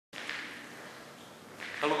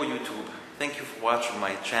Hello YouTube, thank you for watching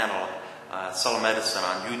my channel, Cell Medicine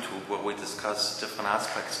on YouTube, where we discuss different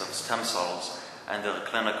aspects of stem cells and their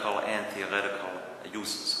clinical and theoretical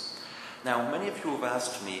uses. Now, many of you have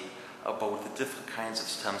asked me about the different kinds of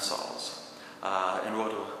stem cells in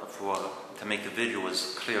order to make the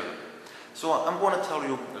videos clearer. So I'm going to tell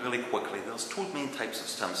you really quickly, there's two main types of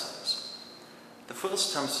stem cells. The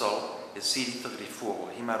first stem cell is CD34, or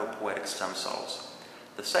hematopoietic stem cells.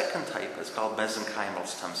 The second type is called mesenchymal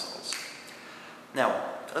stem cells. Now,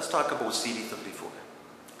 let's talk about CD34.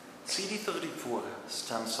 CD34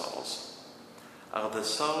 stem cells are the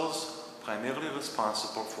cells primarily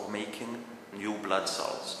responsible for making new blood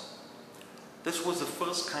cells. This was the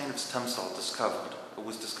first kind of stem cell discovered. It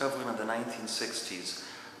was discovered in the 1960s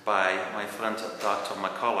by my friend Dr.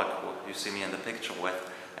 McCulloch, who you see me in the picture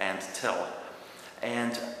with, and Till.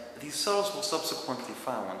 And these cells were subsequently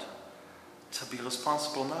found to be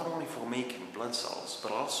responsible not only for making blood cells,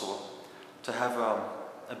 but also to have an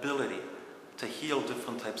ability to heal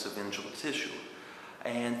different types of injured tissue.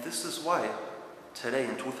 And this is why today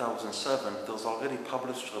in 2007, there's already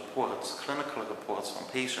published reports, clinical reports from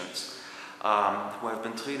patients who have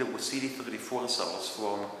been treated with CD34 cells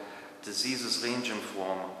from diseases ranging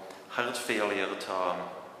from heart failure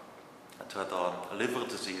to the liver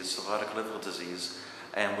disease, cirrhotic liver disease,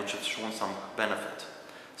 and which have shown some benefit.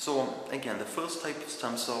 So again, the first type of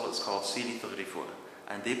stem cell is called CD34,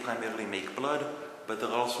 and they primarily make blood, but they're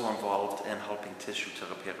also involved in helping tissue to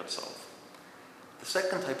repair itself. The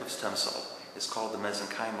second type of stem cell is called the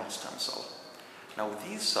mesenchymal stem cell. Now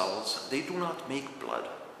these cells, they do not make blood,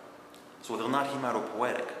 so they're not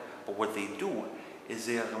hematopoietic, but what they do is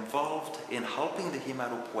they are involved in helping the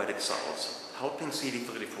hematopoietic cells, helping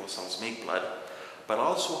CD34 cells make blood, but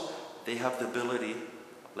also they have the ability,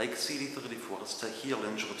 like CD34s, to heal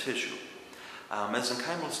injured tissue.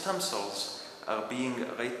 Mesenchymal stem cells are being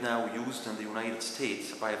right now used in the United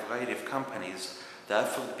States by a variety of companies, the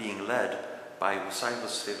effort being led by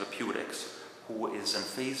Osiris Therapeutics, who is in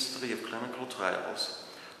phase 3 of clinical trials,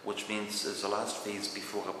 which means is the last phase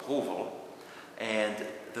before approval, and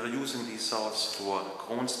they're using these cells for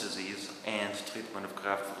Crohn's disease and treatment of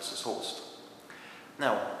graft versus host.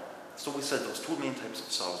 Now, so we said there's two main types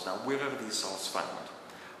of cells. Now, where are these cells found?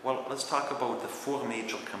 Well, let's talk about the four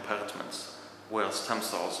major compartments where stem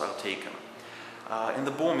cells are taken. In the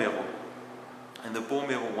bone marrow,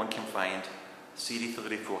 one can find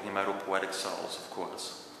CD34 hematopoietic cells, of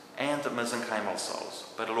course, and mesenchymal cells,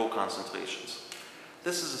 but at low concentrations.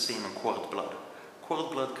 This is the same in cord blood.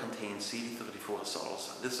 Cord blood contains CD34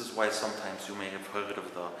 cells. This is why sometimes you may have heard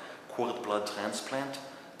of the cord blood transplant.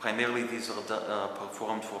 Primarily, these are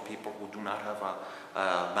performed for people who do not have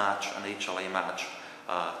a match, an HLA match,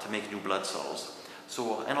 to make new blood cells.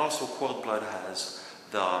 So, and also cord blood has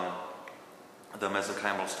the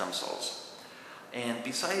mesenchymal stem cells. And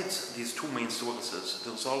besides these two main sources,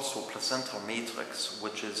 there's also placental matrix,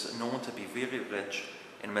 which is known to be very rich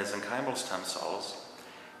in mesenchymal stem cells,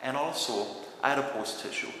 and also adipose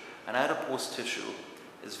tissue. And adipose tissue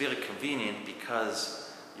is very convenient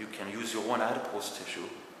because you can use your own adipose tissue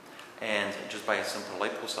and just by a simple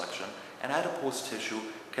liposuction, and adipose tissue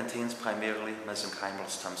contains primarily mesenchymal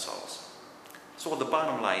stem cells. So the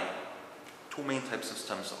bottom line, two main types of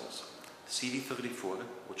stem cells, CD34,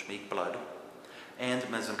 which make blood, and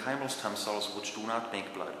mesenchymal stem cells, which do not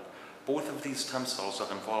make blood. Both of these stem cells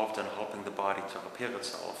are involved in helping the body to repair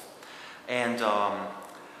itself. And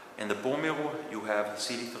in the bone marrow, you have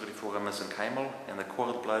CD34 and mesenchymal. In the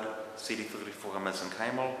cord blood, CD34 and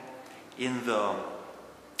mesenchymal. In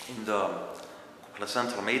the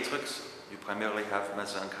placental matrix, you primarily have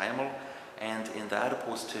mesenchymal, and in the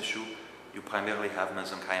adipose tissue, you primarily have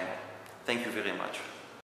mesenchymal. Thank you very much.